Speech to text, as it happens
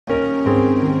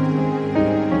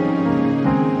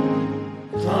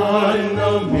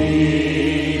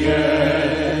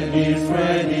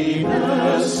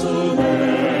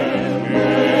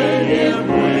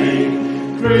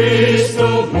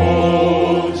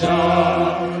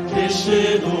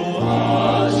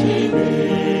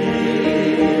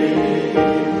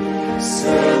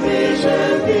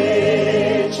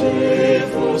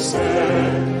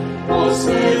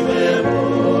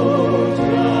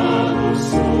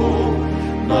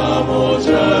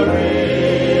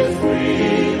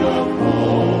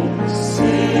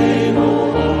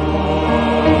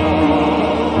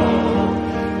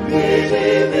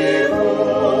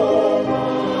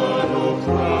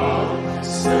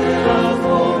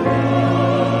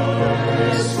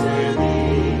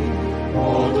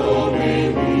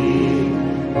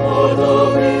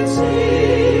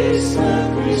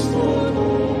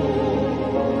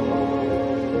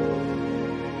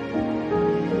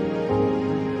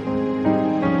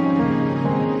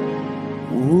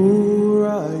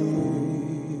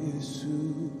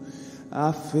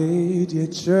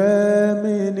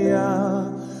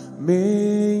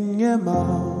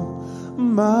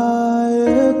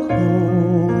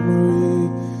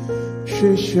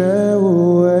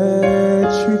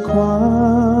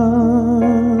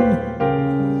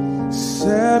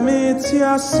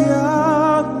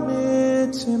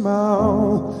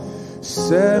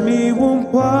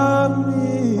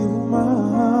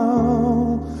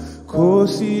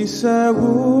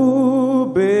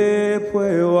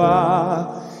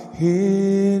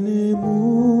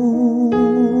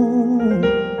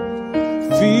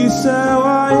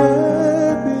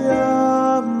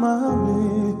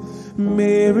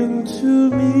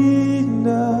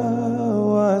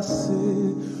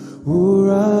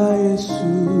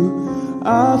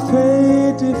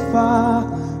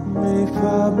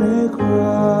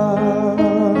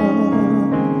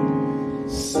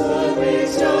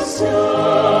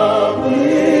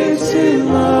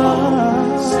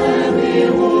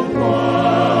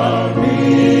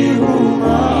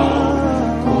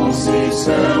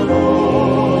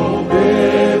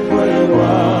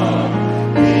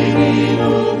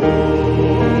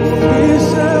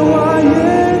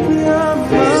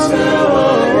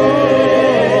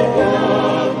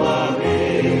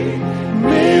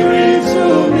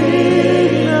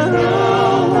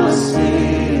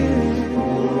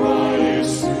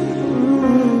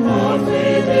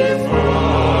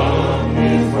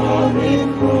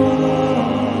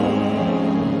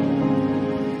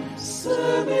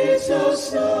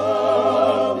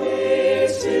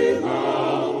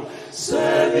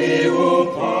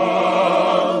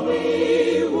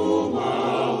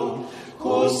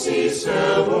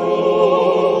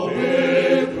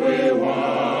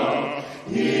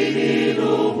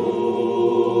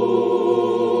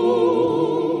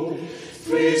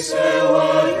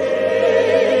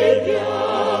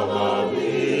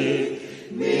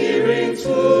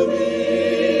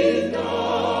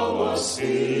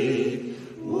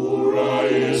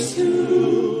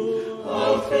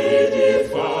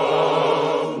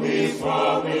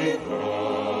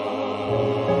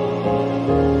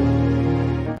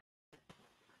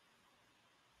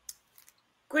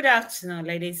Good afternoon,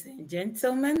 ladies and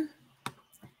gentlemen.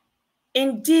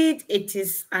 Indeed, it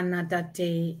is another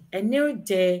day, a new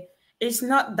day. It's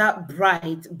not that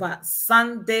bright, but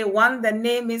Sunday, when the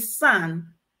name is Sun,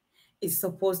 is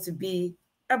supposed to be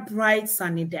a bright,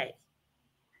 sunny day.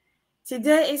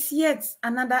 Today is yet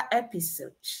another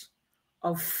episode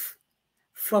of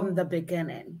From the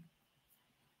Beginning.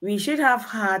 We should have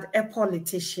had a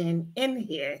politician in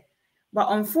here, but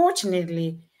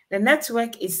unfortunately, the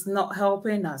network is not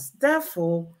helping us.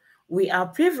 Therefore, we are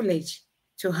privileged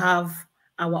to have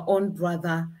our own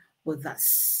brother with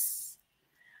us.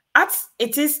 As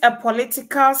it is a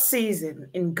political season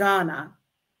in Ghana,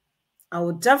 I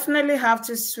will definitely have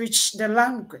to switch the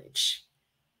language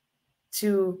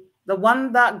to the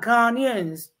one that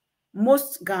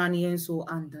most Ghanaians will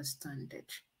understand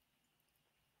it.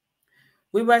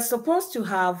 We were supposed to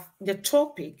have the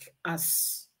topic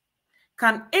as,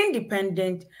 can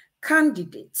independent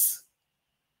candidates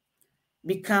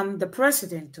become the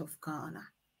president of Ghana?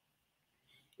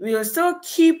 We will still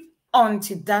keep on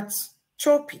to that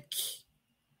topic,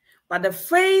 but the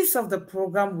face of the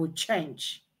program will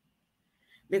change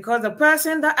because the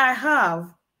person that I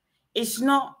have is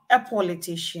not a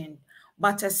politician,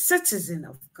 but a citizen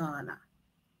of Ghana.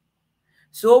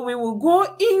 So we will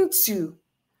go into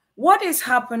what is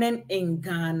happening in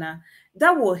Ghana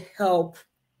that will help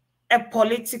a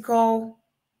political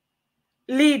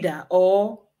leader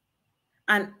or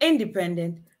an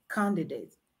independent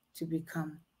candidate to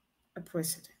become a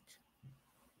president.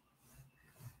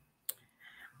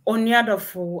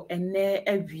 Oniadofo ene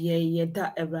awie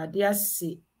yeda Awurade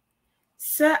ase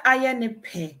se aye ne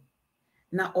pe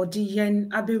na odi yen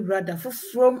abewrada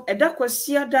fofrom eda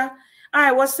kwasiada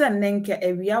ai wose nenke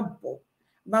awia bo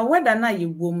ba weda na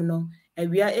yewom no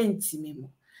awia entime mu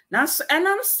nanso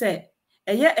enam se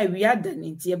eye awia da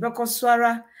nti yebekoso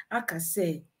ara aka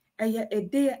se eye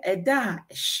eda a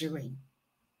ehyiren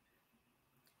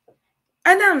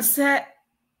enam se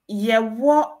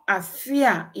yewo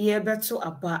afia yebeto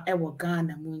aba ewo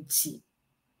Ghana mu nti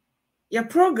ye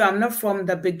program no from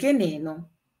the beginning no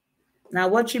na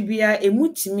watchi bia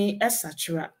emutimi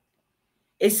esachira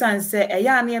esanse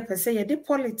eya na yepese ye de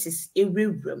politics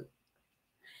ewrewrem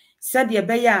said ye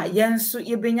beya yenso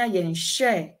yebenya yen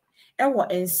share ewo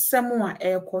ensem a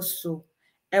ekoso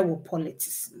ewo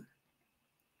politics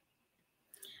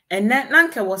enne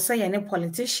nanke wo say ye ne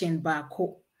politician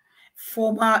baako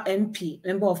former MP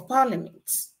member of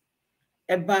parliament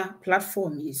eba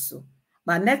platform yiso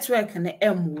ba network ne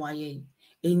emwa ye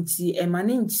enti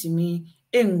emane ntimi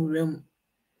enwurem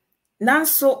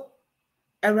nanso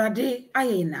Awurade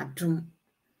aye nadum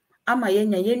ama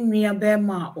yenya yenua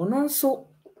bema ono nso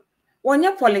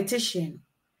wonye politician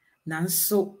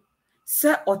nanso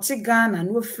se otigana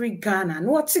no free Ghana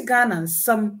no otigana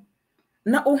nsam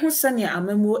na ohuse ne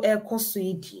amamuo ekoso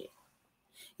yidie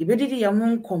ibedidi ye ho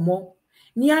nkomo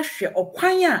ni ahwe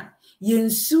okwan a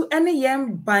yensu ene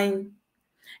yemban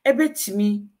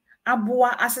ebetimi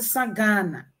aboa asesa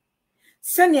Ghana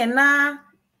sene na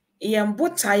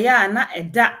yembotaya na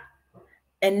eda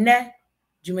enne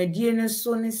dwumadie no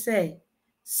so ne se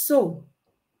so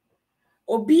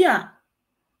obi a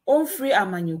onfree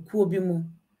amanyekuo bi mu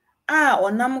a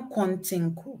onam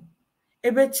kontinko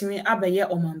ebetimi abaye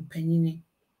omampanyine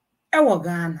ewo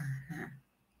Ghana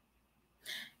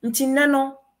nti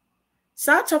neno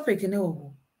sa topic ne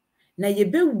wo na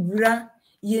yebewura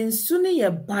yensu ne ye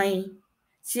ban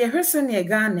ti ehwese ne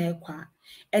Ghana ekwa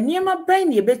eniema ban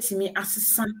ne ebetimi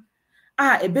asesa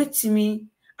a ebetimi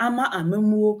ama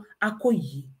amamuo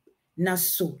akoyi na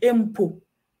so empo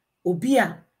obi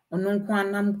a ono nko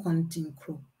anam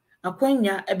kontinkro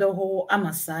akwanya ebeho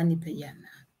amasa ni peyana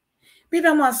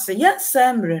bidam ase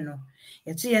yensa mre no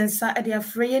yeto yensa ade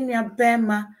afre yenua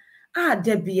bema a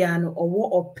dabia no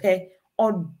owo ope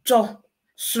odo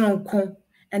sonko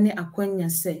ene akwanya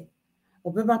se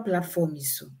obeba platform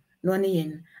iso no ne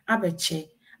yen abeche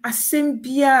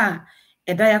asembia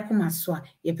eda yakoma so a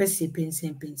yepese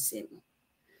pensem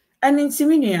ani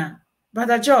ntiminua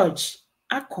brother George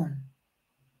akon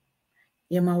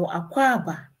yema wo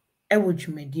akwaba ewo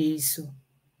dwumadie iso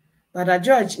brother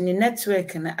George ni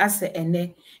network na ase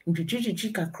ene ntwitwitwi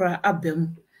kakra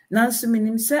abam nanso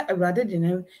minim se Awurade de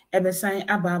ne ebesan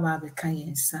ababa abeka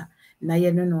yensa na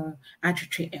ye no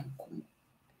atwetwe enkom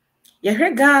ye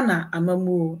hwe Ghana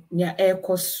amamuo nya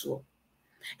ekoso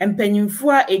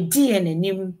empanyimfo a edi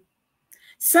enanim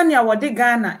sane a wode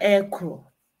Ghana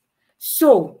ekro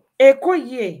so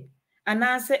ekoye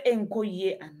anase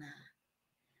enkoye ana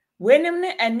wenim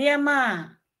ne eniema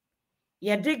a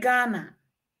yede Ghana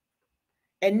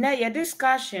enne ye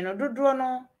discussion ododo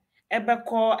no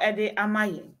ebeko ede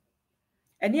amaye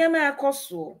eniema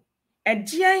ekoso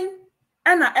edien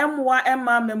ana emwa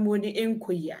ema mamu ni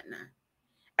enkoye ana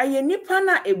aye nipa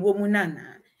na ewomu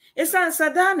nana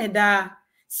esansada ne da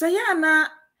saya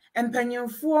na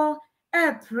empanyimfo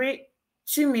epre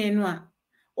chimenu a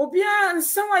obia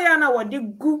nsanwa ya na wode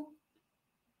gu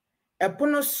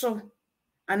epono so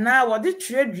ana wode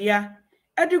tredua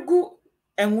edigu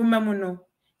enwuma mu no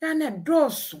ya na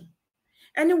doso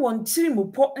eni wontiri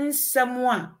mupo nsem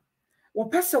a wo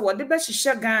pese wode be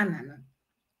hihye Ghana no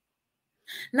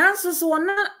nanso so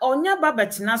wona onya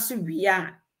babetina so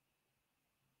wia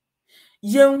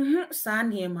yenhu sa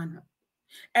niema no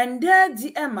ende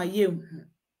di ema yenhu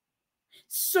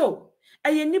so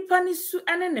aye nipa ni su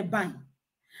ene ne ban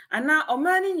ana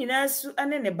omani nyina su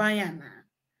ene ne ban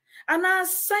ana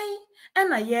sai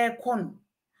ena ye kono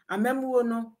amamuo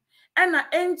no ena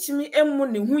entimi emu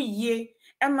ne hu yie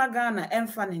ema Ghana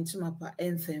emfa ne ntuma pa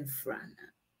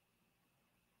emfemfrana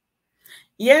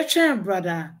ye twen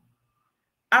brother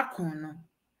akono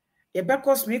ye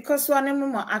bekos mikoso anemu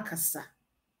ma akasa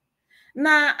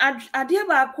na ade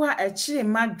baako a ekire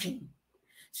madwen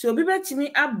so obi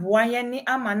betimi aboa ye ni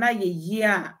amana ye yie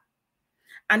a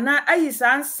ana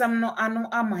ayisa ansam no ano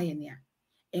amaye ne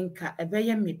enka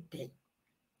ebeye medde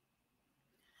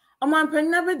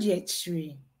omanpanna be de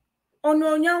ekire ono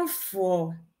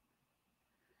onyamfo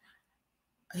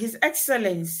His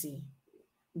Excellency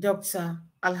Dr.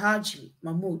 Alhaji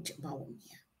Mahmoud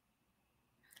Bawumia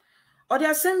odi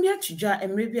asembia tudwa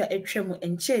emre bia etwam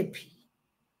enchepi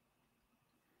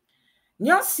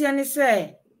nyosia ni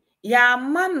se ya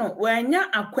mano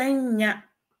wanya akwanya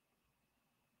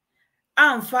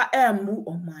amfa embu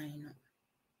oman no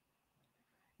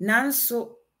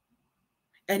nanso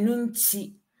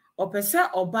enunti opese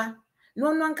oba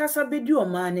no no ankasa bedi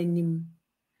oman anim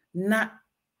na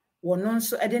wono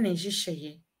nso ede ne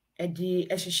hyehyeye ede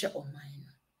ehyehyɛ oman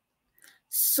no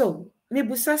so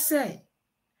mebusa sɛ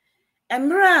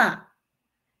emra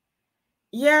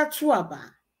ya to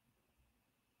aba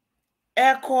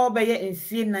eko beye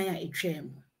mfie nan a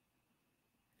etwam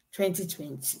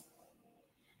 2020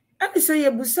 abisa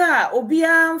yebusa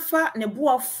obia mfa ne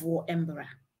boafo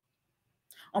embra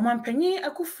Omampanyi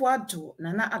Akufo-Addo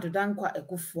Nana Adodankwa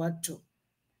Akufo-Addo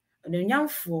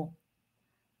Ononyamfo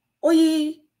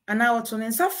oyi ana woto ne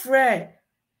nsa frɛ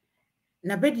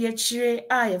na bedi akyire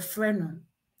a yɛfrɛ no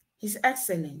His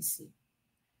Excellency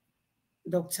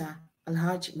Dr.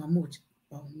 Alhaji Mahmoud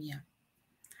Bawumia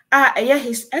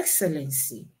His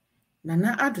Excellency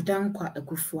Nana Adodankwa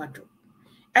Akufo-Addo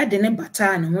de ne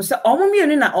bata ne ho sɛ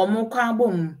ɔmomienu na ɔmokwa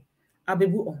abom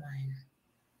abebu ɔman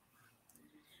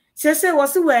Sese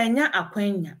wasi wanya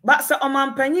akwanya ba se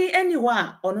omampanyi eni ho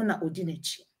a ono na odi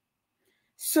nachi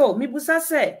so mibusa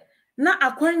se na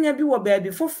akwanya bi wo baabi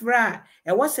foforo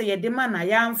a wose yede ma na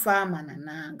yamfa ama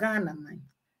na Ghana man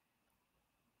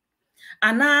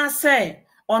ana se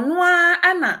ono a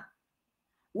ana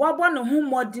wabo ne ho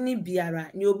modini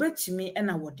biara ne obetimi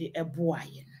na wode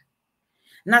eboaye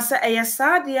na se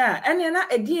saade a ene na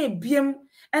edi ebiem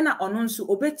ena ono nso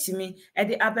obetimi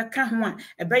ede abeka ho a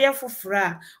ebeye foforo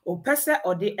a opese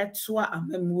ode etoa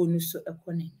amamuo no so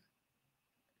ekone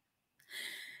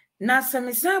na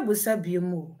semisa busa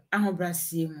biemu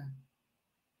ahobrasie mu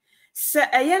se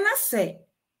na se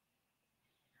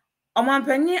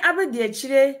omampanyi abedi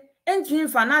akire entumi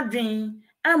fa na dwen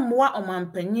ammoa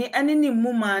omampanyi ene ne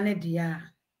muma ne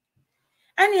dia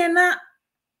ene na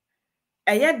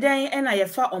den ena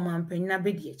yefa omampanyi na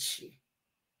bedi akire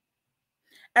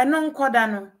eno nkoda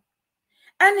no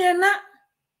ene na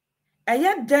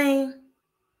den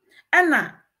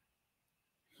ena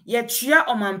yetua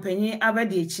omampanyi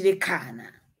abedi akire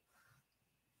kana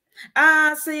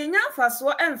se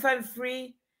yenyafaso emfa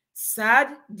free sad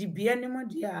dibia ne mu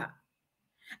dia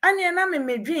ene na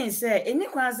memedwen se eni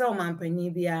kwanza omampanyi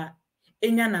bia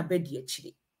enya na bedi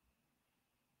akire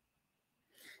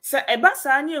se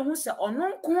ebasa ne ehu se ono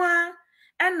nko a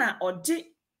ena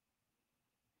ode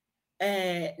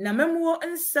na memuo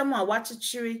nsem a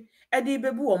wachichiri ede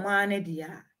bebu oman ne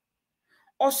dia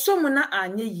osom na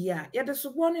anye yi a yede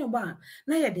sobo ne ba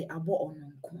na yede abo ono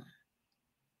nko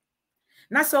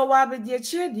na so wa abedi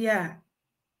akire dia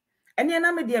ene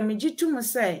na me dia megitum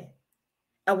se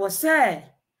ewo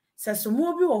se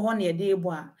somo bi wo ho na yede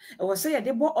ebo a ewo se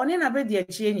yede bo one na bedi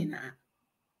akire nyina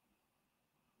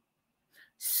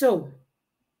so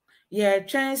ye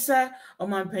twense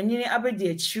omampanyi abedi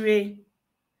akire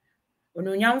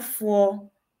Ononyamfo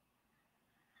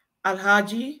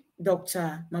Alhaji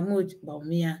Dr. Mahmoud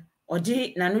Bawumia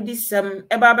odi nanudi sem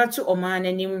eba beto oman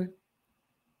anim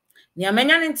ni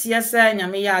amenya ne ntia sa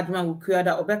nyame ya adoma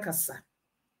wokuada obekasa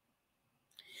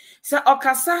sa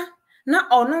okasa na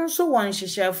ono nso won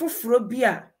hyehye foforo bi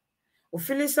a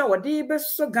ofili sa wode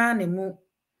beso Ghana mu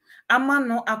ama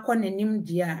no akonanim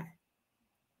dia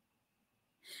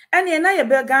ene na ye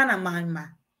be Ghana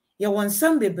manma ye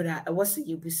wonsam bebra e wose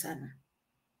yebusa no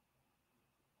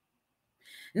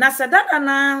na sadada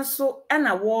na nso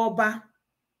ena woba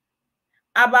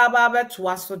ababa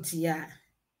betoa so dia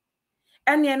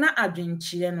ene na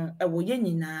adwenkyire no ewo ye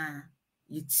nyina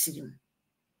yitirim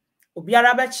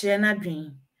obiara ba kire na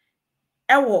dwen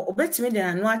ewo obetimi de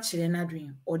nanu a kire na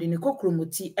dwen ode ne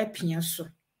kokromoti apia so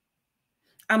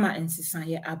ama ensisan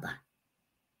ye aba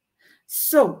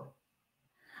so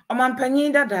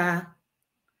omampanyi dada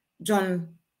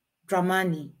John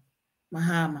Dramani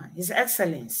Mahama His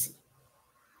Excellency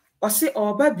osi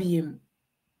oba biem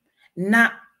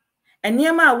na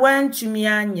eniema a wantumi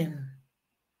anyen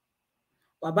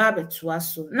waba betoa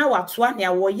so na watoa ne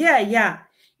awoye ya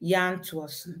yanto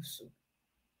so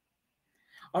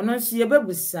ono nso ye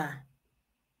bebusa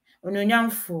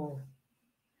ononyamfo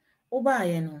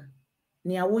obaye no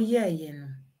ne awoye ye no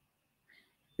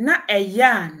na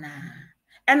eya na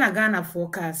ena Ghana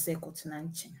forecast ekotena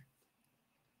nchen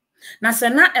na se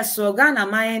na eso Ghana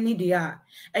maye ni dia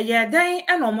eye den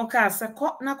ena omoka ase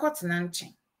na kotena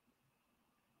nchen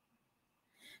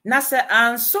na se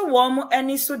anso wo mu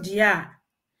ani so dia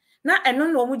na eno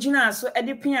no mu gina so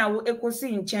ede pia wo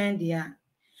ekosi nchen dia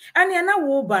ane na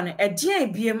wo ba no ede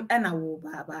biem ena wo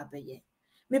ba ba beye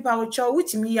mepa wo cho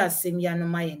wutimi ya asem ya no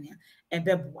maye ne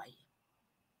ebeboaye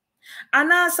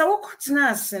ana sa wo kotena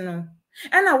ase no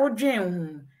ena wo dwen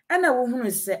hu Ana wo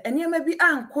hunu se enema bi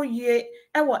anko ye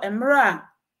ewo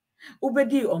emra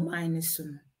ubedi oman ne so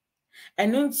no.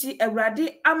 Eno nti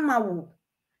Awurade ama wo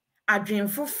adwen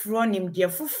foforo nimde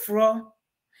foforo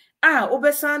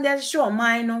obesan de hye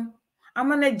oman no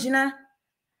ama na gina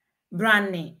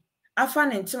brane afa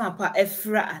ne ntima pa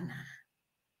efra ana.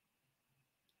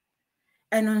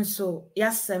 Eno nso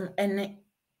yasem ene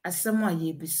asem a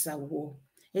yebisa wo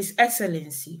His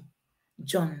Excellency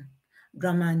John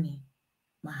Dramani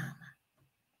Mahama.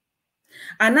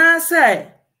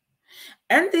 Anase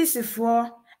NDC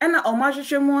for ena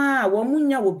omahwehwemu a wo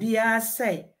munya wo bia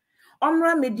se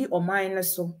omra medi oman ne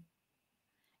so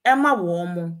ema wo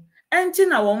mo enti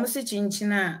na wo mo se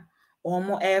chinchina wo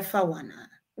mo efa wana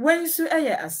wensu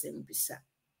eye asembisa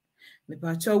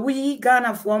mepacho wi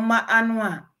Ghana fo ma anu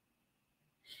a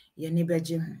ye ni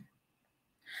beje ho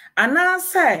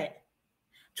anase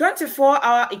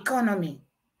 24-hour economy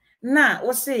na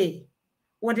wo se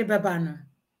wo de beba no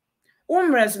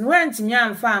umres no entimi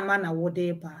amfa ama na wo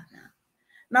de pa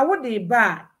na wo de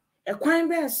ba ekwan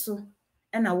be so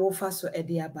na wo fa so e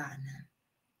de aba na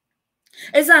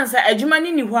ezansa adwuma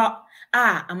ni hɔ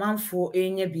amanfo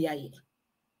enya biaye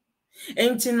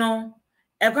enti no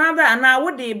ekwan be ana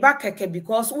wo de ba keke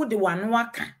because wo de wano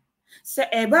aka se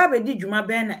eba be di dwuma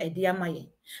be na e de amaye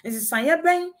nsisan ye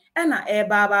ben na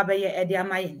eba ba be ye e de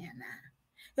amaye na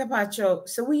ye pa cho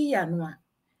se wo yi ano a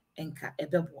enka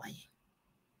ebeboaye.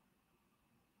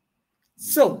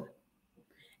 So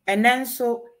and then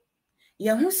so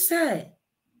yehu say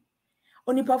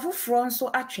onipa foforo nso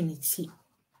atweneti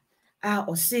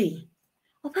o say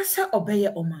opese obeye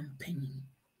omanpanyin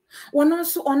wono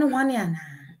nso ono hwane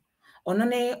ana ono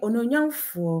ne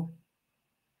ononyamfo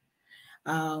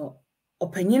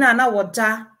opanyina na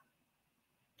woda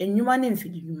enwuma ne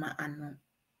mfididwuma ano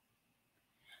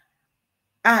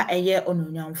eye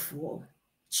ononyamfo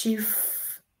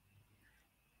Chief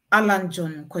Alan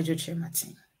John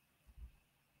Kwajochematin.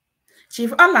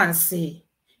 Chief Alan say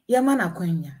yamana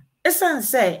kwanya esan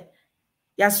say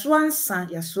yaswansa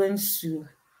yaswansu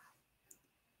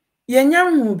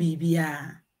yenyamu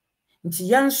bibia nti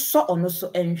yanso ono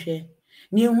so enhwe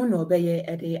ni hu na obeye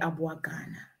ede aboa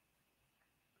Ghana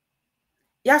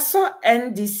yaso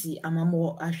NDC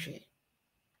amamo ahwe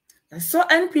yaso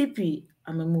NPP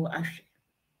amamo ahwe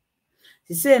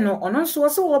ti say no ono so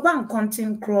wo wo ban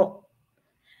kontin kro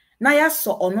na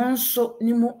yaso ono nso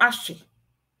nimu ahwe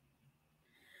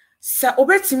sa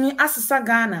obetimi asesa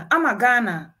Ghana ama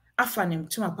Ghana afa nem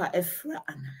tumapa efra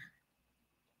ana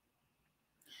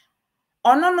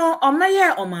ono no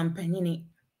omeye omampanyini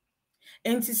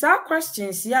enti sa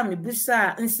questions ya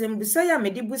mebusa nsembusa ya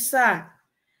medibusa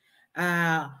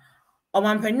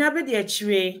omampanyina be de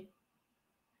akire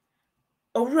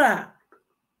owura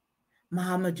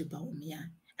Muhammadu Bawumia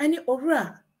ani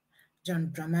owura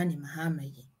John Dramani Mahama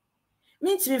yi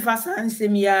mintimi fasa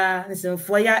nsemia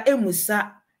nsemfo ya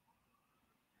emusa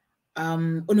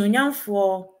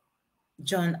ononyamfo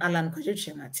John Alan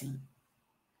Kwajochematin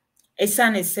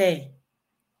esane say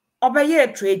obeye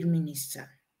trade minister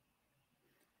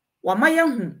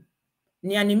wamayahu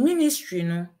ni ani ministry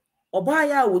no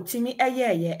obaya wotimi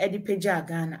eyeye edipeja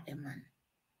Ghana eman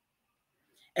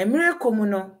emire komu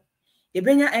no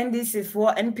ebenya NDC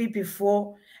for NPP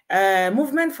for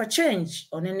movement for change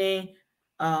onene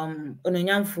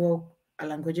ononyamfo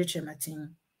Alan Kwajochematin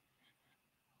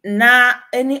na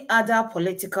any other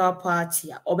political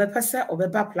party obepese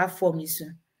obeba platform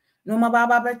isu no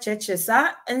mababa be cheche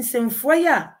sa ensemfo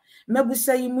ya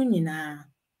mebusa yi mu nyina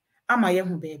ama ye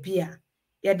hu baabi a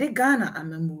ye de Ghana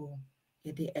amamu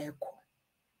ye de eko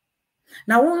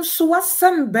na wonso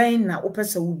wasam ben na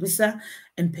opese wubusa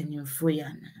empanyimfo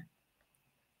ya na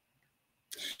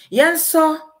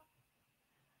yenso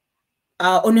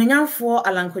ononyamfo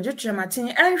Alan Kwajochematin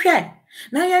enhwe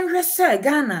na yenhwe se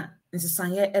Ghana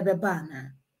nsisanye ebeba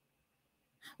na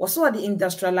waso the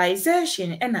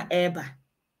industrialization ena eba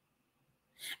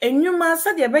enwuma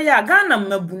sade ebeya Ghana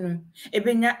mabunu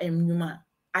ebenya enwuma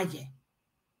aye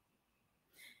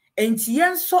enti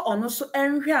yenso ono so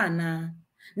enhwe ana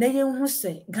na yenhu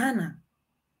se Ghana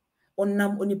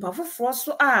onam onipa foforo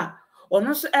so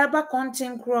ono so eba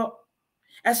content kro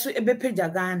eso ebepeja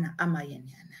Ghana ama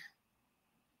yene ana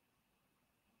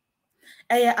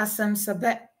eye asem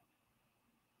sebe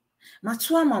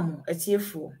matuama mo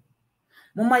etiefo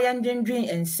moma yendwendwen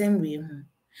ensemwe hu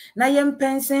na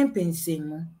yempensen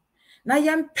pensemu na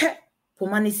yempe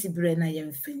pomane sibre na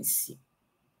yemfansi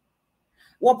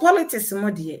wo politics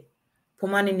mo de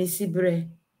pomane ni sibre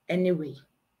anyway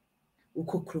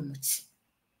ukokromuti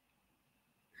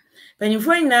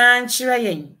panifo ina nchira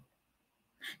yen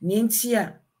ni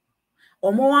ntia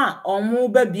omo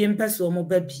babiem pese omo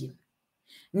babiem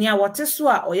nia wote so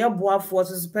a oyeboafo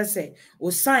so pese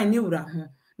o sign ni wura ho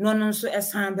no no nso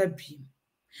esan babiem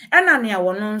ena nia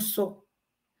wono nso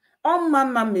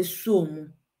omama mesuo mu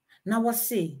na wo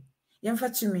se yemfa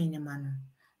tumi ni ma no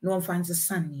no mfa nse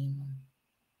sanni mu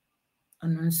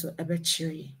ono nso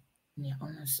ebechire ni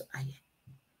ono nso aye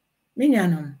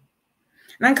minyanom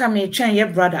nanka me twen ye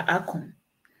brother akon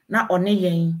na one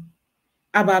yen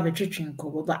aba betwetwen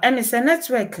ko ba ene se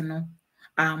network no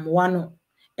amwa no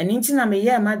eni nti na me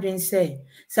ye madwen se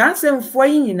sansemfo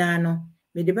yi nyina no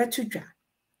me de betudwa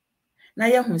na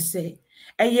ye hu se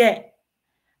eye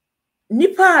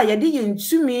nipa a ye de ye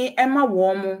ntumi ema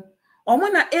wo mo omo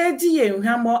na edi ye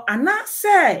nhwamo ana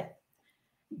se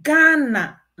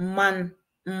Ghana man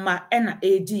ma ena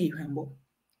edi nhwamo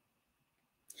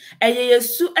eye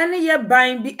yesu ene ye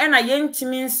ban bi ena ye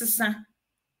ntimi nsesa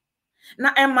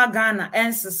na ema Ghana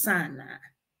ensesa na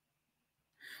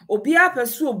obi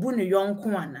apese obu ne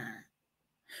yonko ana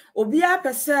obi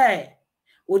apese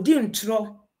odi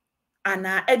ntro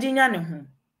ana edinya ne ho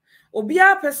obi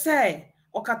apese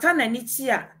okata na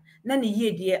nitia na ne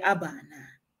yedie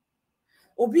abana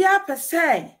obi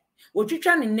apese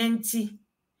otwitwa ne nanti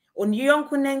oni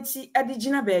yonko nanti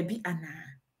adigina baabi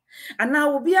ana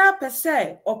obi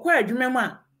apese okwa adwumam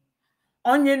a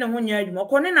onye ne ho nya adwuma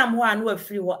okone nam ho anu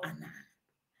afiri ho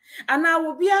ana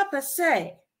obi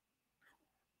apese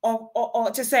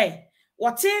to say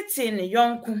wotete ne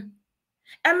yonko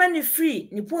emani free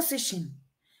ni position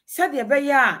said ye be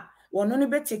ya wono ne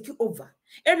be take over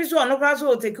ebi so ono kra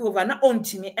so take over na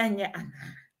ontimi enye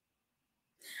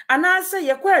ana say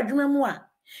ye kwa adwuma mu a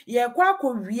ye kwa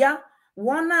akowia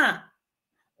wona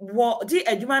wo di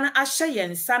adwuma na ahye ye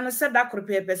nsa no se da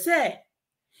kropepe se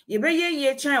ye be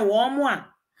ye chan wo mo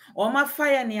a o ma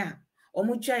fire ne a o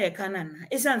mu twa ye kanana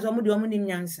esan so mo de o mu nim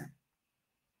nyansa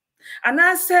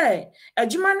ana say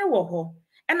adwuma ne wo ho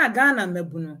ena Ghana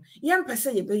mabuno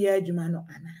yempese ye be ye adwuma no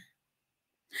ana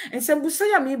ensembusa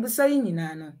ya me busa yi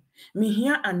nyina no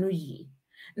mehia anoyi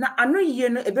na anoyi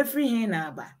no ebefri hin na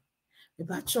aba me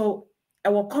ba cho e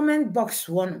comment box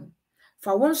wono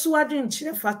fa wonso adwen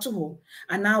kire fato ho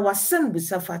ana wasem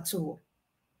busa fato ho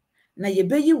na ye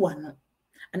beyi wano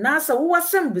ana asa wo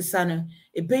wasem busa no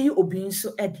ebeyi obi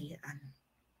nso ede ano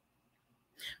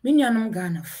minyanum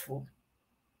Ghana fo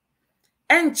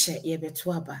enche ye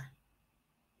beto aba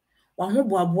wa ho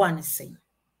boaboa ne sei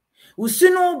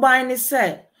usunu ban ne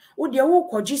se wo de wo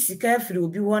kwoji sika afiri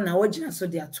obi ho na wagina so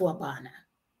de ato abana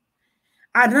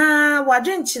ana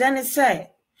wadwen kire ne se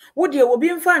wo de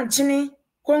obi mfa nchini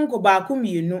konko ba ku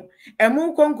mienu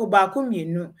emu konko ba ku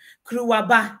mienu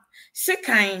kruwaba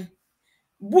sekan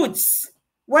boots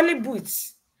wali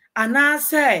boots ana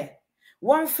se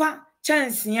wonfa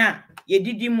chance a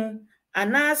yedidi mu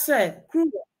ana se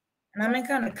kruwa na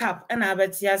menka na cap na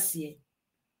abeti ase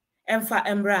emfa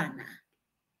embrana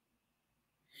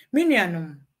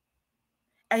minyanum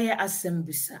eye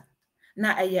asembisa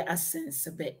na eye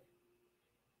asensebe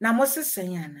na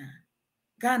mosesen yana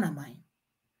Ghana man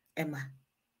ema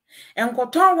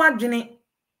enkoton wadwene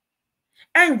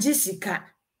enji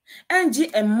sika enji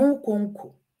emu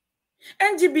konko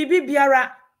enji bibi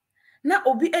biara na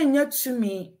obi enya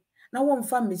tumi na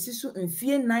wonfa mesisu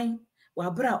mfie nan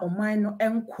wabra oman no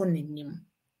enko nanim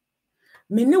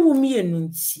mene wo mienu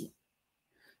nti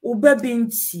ubabi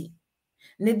nti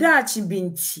ne daachi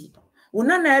binti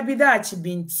una na abi daachi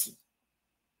binti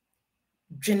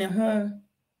dwene ho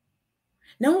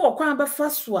na wo kwa abafa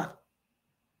so a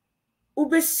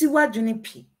ubesi wadwene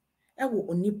pi ewo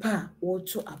onipa a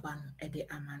woto abano ede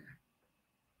amana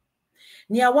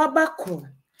ni awabakro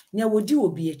ni awodi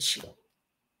obi achi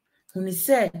huni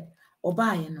se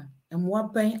obaye no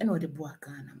emwaban ena ode bo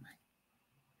akana man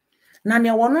na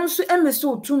ne wono nso emese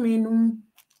otumi no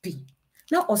pi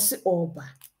na ose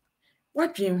oba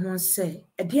wadwen ho se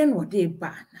ede na ode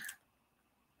ba na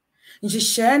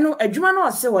njihye no adwuma na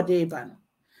ose ode ba no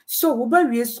so wo ba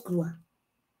wie school a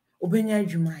obenya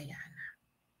adwuma ya na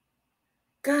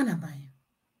Ghana ban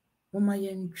moma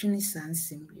ye ntwini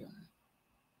sansem bio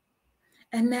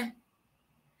ene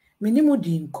menimu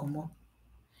di nkomo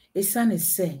esane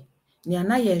se ni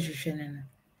anaye hwehwene no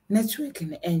network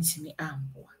ne entimi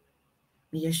amboa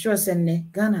me ye sure se ne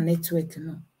Ghana network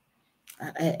no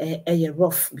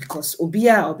rough because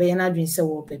obia obeye na adwen se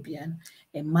wo babia no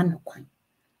e man kwan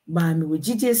ba me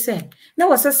wogidie se na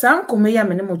wose sankomo ya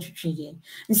me ne mo twetwe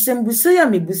nsembusa ya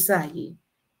mebusa ye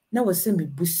na wose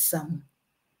mebusam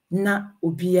na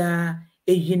obia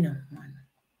eyina man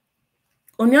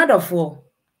onyadofo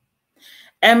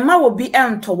emma wo bi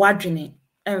ento wadwene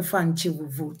emfa nche wo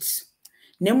vote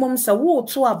na mom sa wo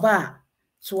to aba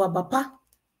to abapa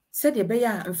said ye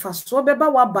beya and fast so beba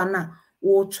wabana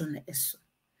water ne eso.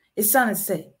 A son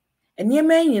say, and ye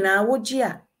may in our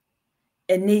wojia,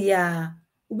 and ne ya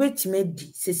ubet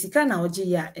medi, sesika na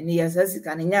ojia, and ye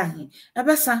zazika and yahi, a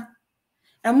bessa.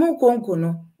 A mo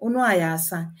concono, uno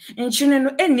ayasa, and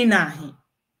chineno any nahi.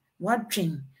 What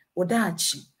dream,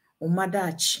 odachi, o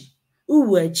madachi,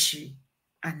 uwechi,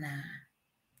 ana.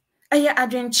 Aya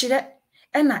adwenchire,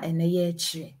 ena ene ye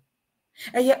chire.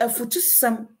 Aya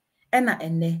afutusam, ena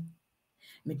ene,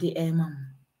 me de emam.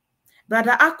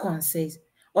 Brother Akon says,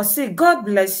 or say, God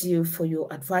bless you for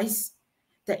your advice.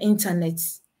 The internet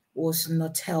was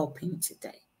not helping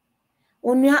today.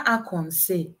 Onya Akon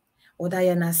say, or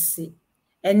Diana say,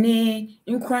 ene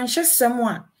inkwanshe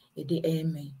semwa, ede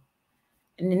eme.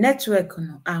 The network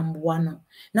no one.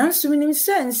 Nanso minim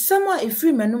se nsɛm a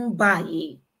efiri manum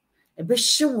baaye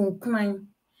ebehye wo nkwan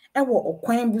ɛwɔ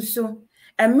okwan bu so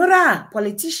emra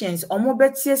politicians omo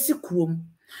betie si kurom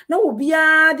na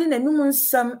obiara de nanum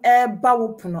nsɛm ɛba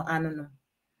wo pono ano no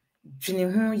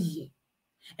dwene ho yie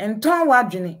enton wa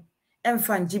dwene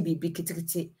emfa ngi bibi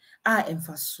kitikiti a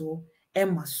emfaso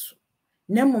emaso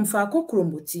na mmomfa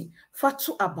akokromoti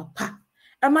fatu abapa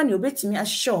ama ne obetimi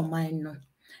ahye oman no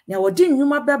na wodi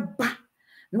nnwuma beba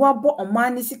na wabo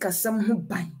oman ni sikasem ho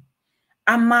ban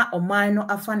ama oman no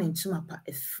afa ne ntuma pa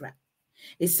efra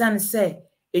esan se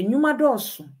ennwuma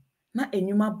dooso na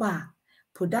ennwuma ba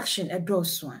production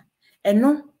edooso a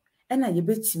eno na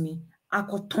yebetimi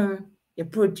akoton ye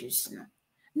produce no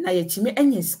na yetimi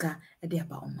enyeska e de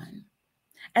aba oman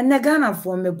enne Ghana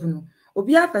for mebunu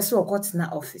obi apese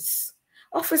okotena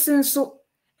office nso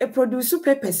e produce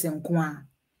papers nko a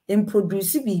en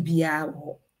produce bibia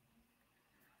wo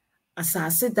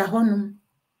asase da honum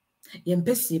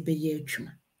yempese beye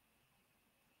adwuma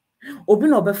obi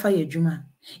na obefa ye adwuma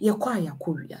ye kwa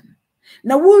yakowia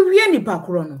na wo wie nipa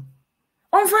koro no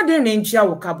onfa de na ntua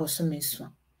wo ka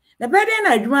bosomeso na bede na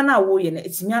adwuma na wo ye na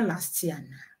etimia last year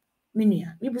na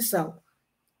menua mibusa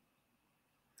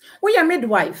wo ya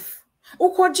midwife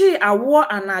ukoji awo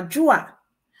anadwo a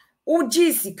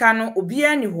uji sika no obi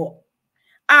ani ho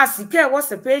a sika wo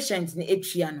se patient na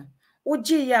etua no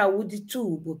uji ya wudi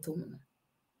tu botom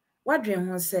wadwen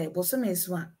ho se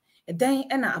bosomeso a edan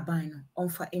na aban no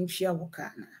onfa entwia wo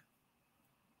ka na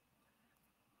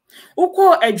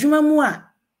uko adwuma mu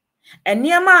a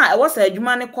eniema a wo se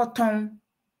adwuma ne koton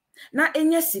na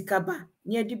enya sika ba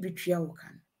ne de bitwia wo ka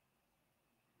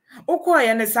uko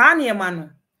ye ne saa niema no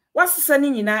wasesa ni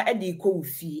nyina ade iko wo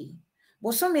fie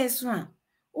bosomeso a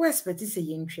wo expect se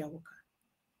ye ntwia wo ka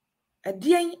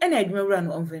adien na adwuma wura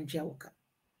no onfa ntwia wo ka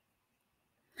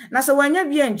na se wanya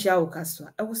bia ntwia wo ka so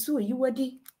a wo so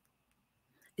yiwadi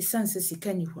isanse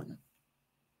sika ni ho no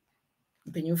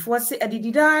benyimfo se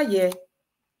adidida ye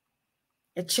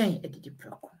echen adidi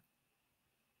prako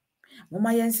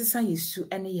moma yensesa yesu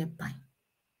ene ye ban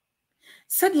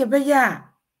sade ye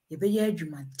beya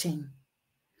adwuma ten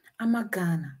ama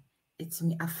Ghana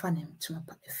etimi afa ne ntuma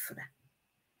pa efra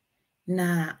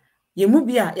na yemu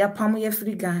bia ya pam ye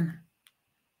fri Ghana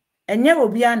enye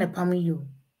obi a ne pam yo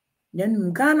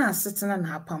nanum Ghana asetena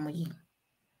na apam ye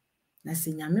na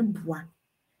se nyame boa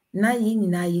na ye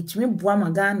nyina yetimi boa ma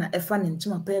Ghana efa ne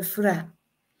ntuma pa efra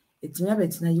etimi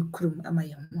abetina yikurum ama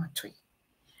ye ho atoy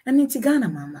ani ti Ghana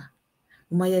mama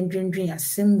uma ye ndwendwen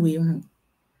asem we hu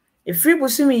efri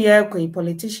bosumi ye kwai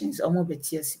politicians omo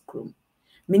betia sikurum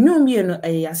menum ye no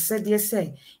ayasede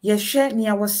se ye hwe ne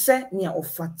awose ne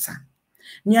ofata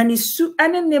ne ne su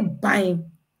ane ne ban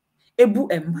ebu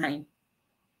eman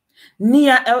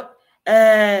nia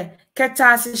keta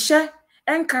asehye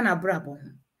enka na brabo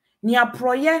nia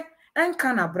proye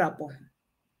enka na brabo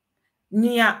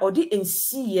nia odi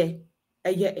ensiye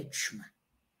eye atwuma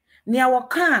nia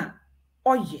woka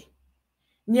oye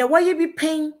nia waye bi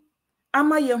pen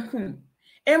ama ye hu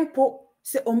empo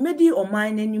se omedi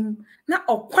oman nanim na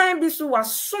okwan bi so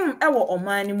wasom ewo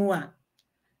oman nimu a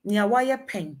nia waye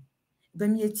pen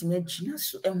bemi etimi agina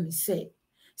so ehun se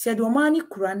de oman ni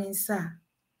kura ne nsa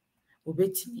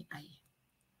obetimi aye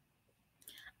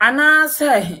ana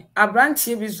se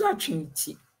abrantie bi zo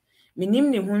atwenti minim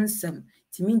ne hu nsem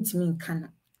timi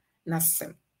nka na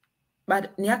sem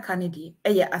but ne aka ne de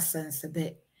eye asense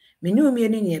be menum ye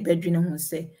ne ebedwene hu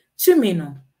se tumi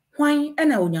no hwan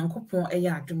ena onyankopon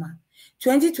eye adwuma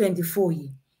 2024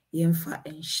 yi yemfa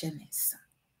enhyenesa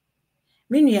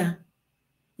menua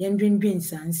yendwendwen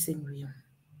sansem wi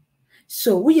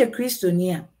so we ye Kristo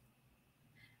ni a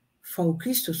fa o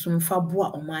Kristo so mfa boa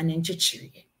oman ne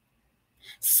nkyekire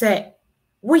se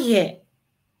we ye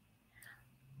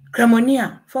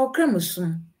kramonia fa o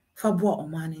kramusum fa boa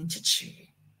oman ne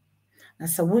nkyekire na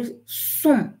se we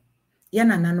som ye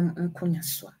nananom nkonya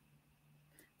so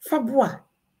Fabua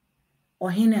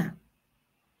ohina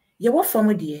ye wo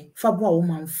fam de fabua wo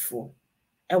manfo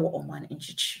ewo oman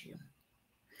enchichi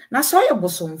na so ye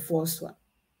bosomfo so a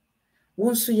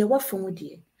wonso ye wo fam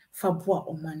de fabua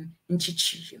oman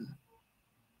enchichi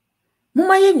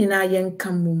muma ye nyina ye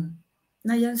nkamum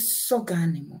na ye so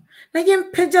Ghana mu na ye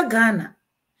mpagya Ghana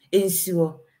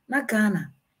ensiwo na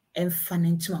Ghana emfa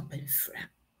nentuma penfra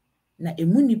na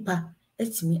emu nipa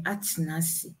etimi atena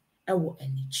ase ewo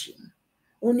anichim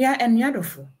onua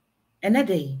enuadofo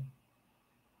enede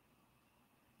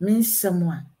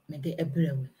minsamwa mede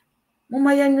ebrewe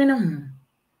muma ye nwene ho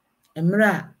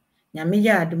emra nyame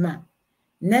ya adoma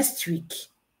next week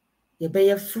ye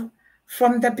beyefu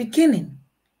from the beginning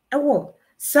ewo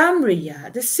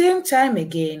Samria the same time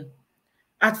again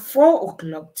at 4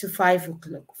 o'clock to 5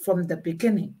 o'clock from the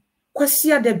beginning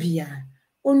kwasia da bia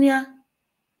onua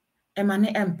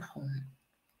emane empa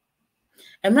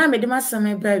emra mede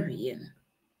masame ba wiye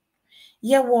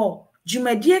ye wo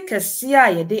dwumadie kese a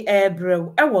ye de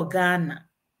ebrew ewo Ghana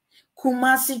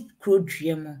Kumasi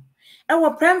krodwemu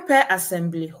ewo Prempe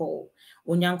Assembly Hall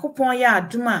onyankopon ya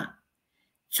adoma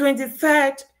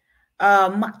 23rd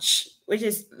March, which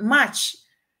is March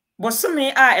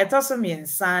bosome a etoso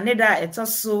miensa ne da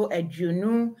etoso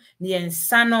aduonu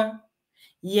miensa no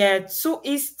ye to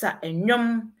Easter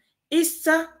enyom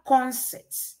Easter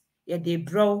concert ye de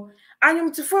bro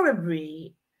anyum to for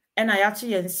bebre ena ya to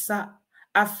yensa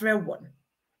afre won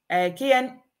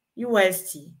KN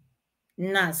UST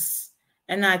NAS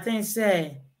and I think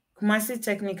say Kumasi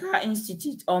Technical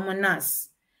Institute or NAS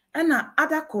and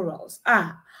other chorals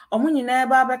omo nyina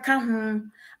ba beka ho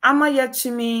ama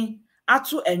yatumi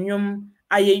ato enyum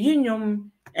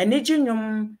ayeyinyum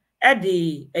eniginyum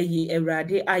ede eyi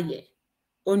ewrade aye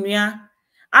onua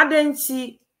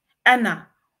adenti ena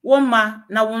woma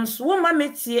na wonso woma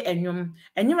metie enyum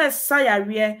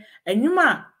esayare enyum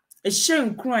a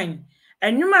ehyenkran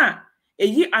enyum a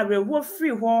eyi arewo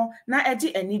free ho na ede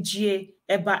enigie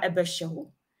eba ebehye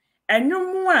ho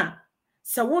enyum a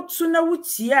se wotu na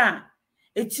wutie a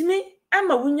etimi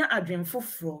ama wunya adwen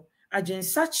foforo adwen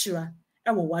sachira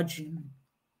ewo wadwen mu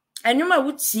enyum a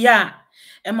wutie a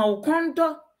ema wo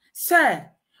kondo se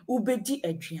ubedi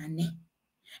aduane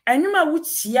enyum a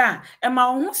wutie a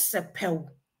ema wo ho sepew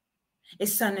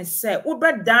esane se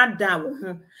ubedada wo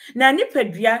ho na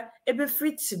nipadua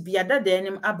ebefri tibia dada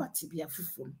enim abatibia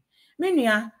fofom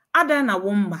menua ada na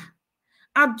womba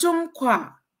adom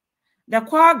kwa the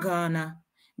kwa Ghana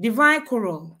Divine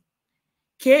Choral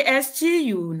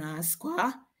KSTU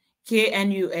naskwa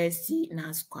KNUST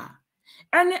naskwa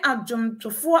ene adom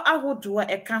tofo ahodo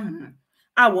eka ho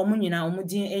a wo mu nyina wo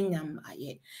din enyam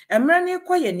aye emre ne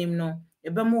kwayanim no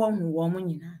ebemu wo hu wo mu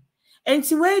nyina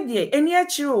enti we die eni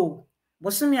akiro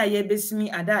bosomi aye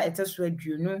besimi ada eteso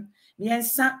aduonu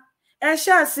miensa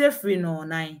ehya ase free no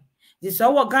nan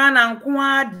diso wo Ghana nko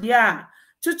ade a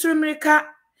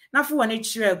tuturumrika na fo woni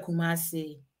kire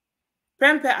Kumasi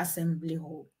Prempe Assembly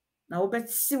Hall na wo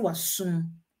beti wasum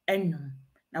enum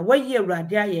na wayi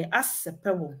awrade aye asepe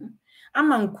wo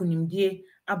ama nkunimdie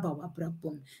aba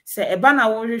wabrabom se eba na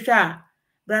wo hwehwe a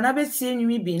bra na beti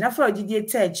enwumi bi na fa odidie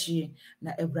taachi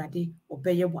na awrade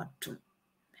obeye wato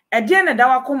ede na da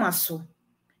wakoma so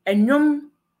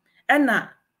enum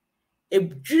ena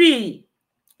ebdri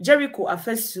Jericho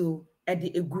afesu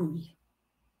ede egui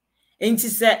enti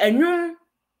se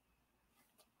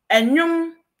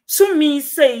enum tumi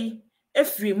sei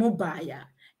efri mu baaya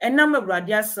enam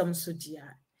awrade asam so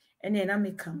dia ene na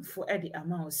mekamfo ede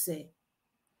ama o se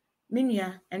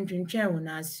minia endwentwen wo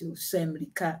na asio so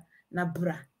America na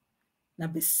bra na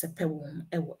besepe wo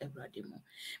ewo awrade mu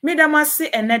medamase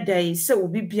enedai se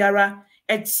obi biara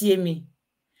etie mi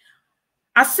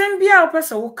asem bia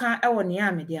opese wo kan ewo ne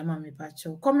ya mede ama me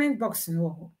pacho comment box no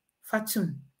ho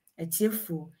fatum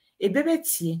etiefu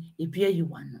ebebetie ebia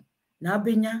yiwano na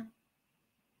abenya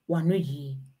wano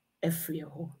yi efre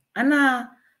ho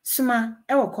ana suma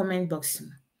ewo comment box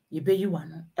no yebeyi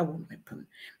wano ewo mepem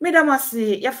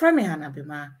medamase yafra me Hanna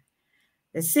Bimah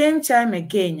the same time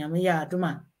again nyame ya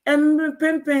adoma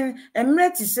pempen emre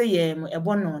ti se ye mo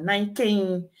ebono nan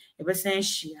ken ebesen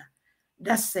hia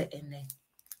that's ene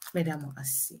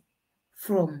medamase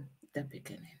from the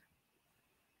beginning.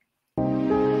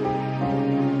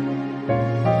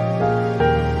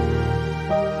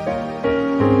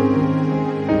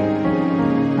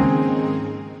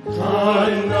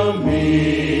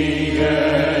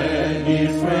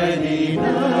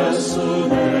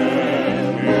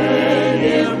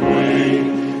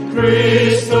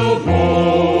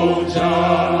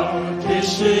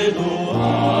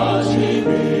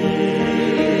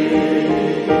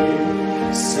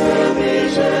 Sabe,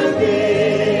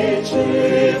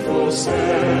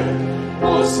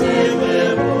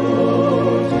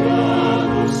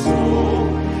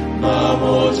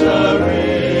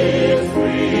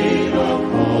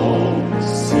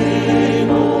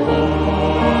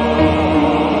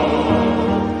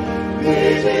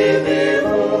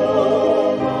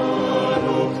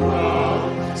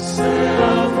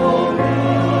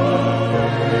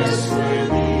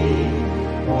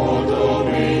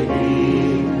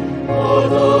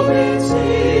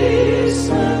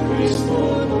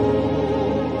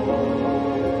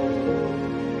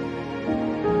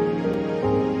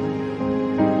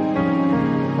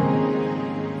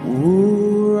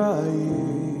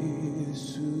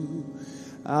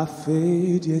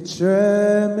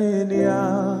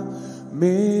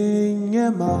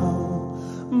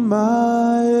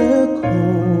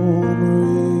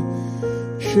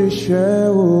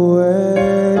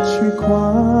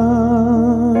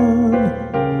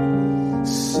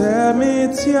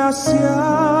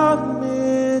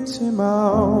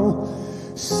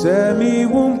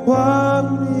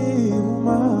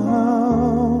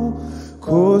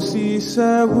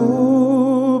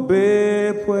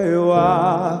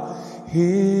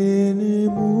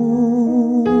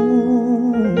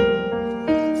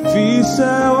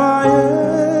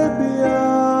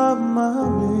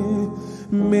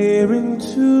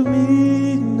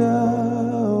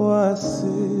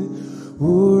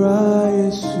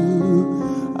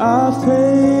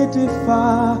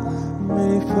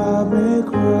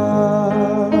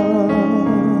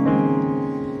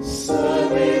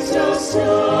 Service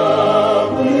yourself.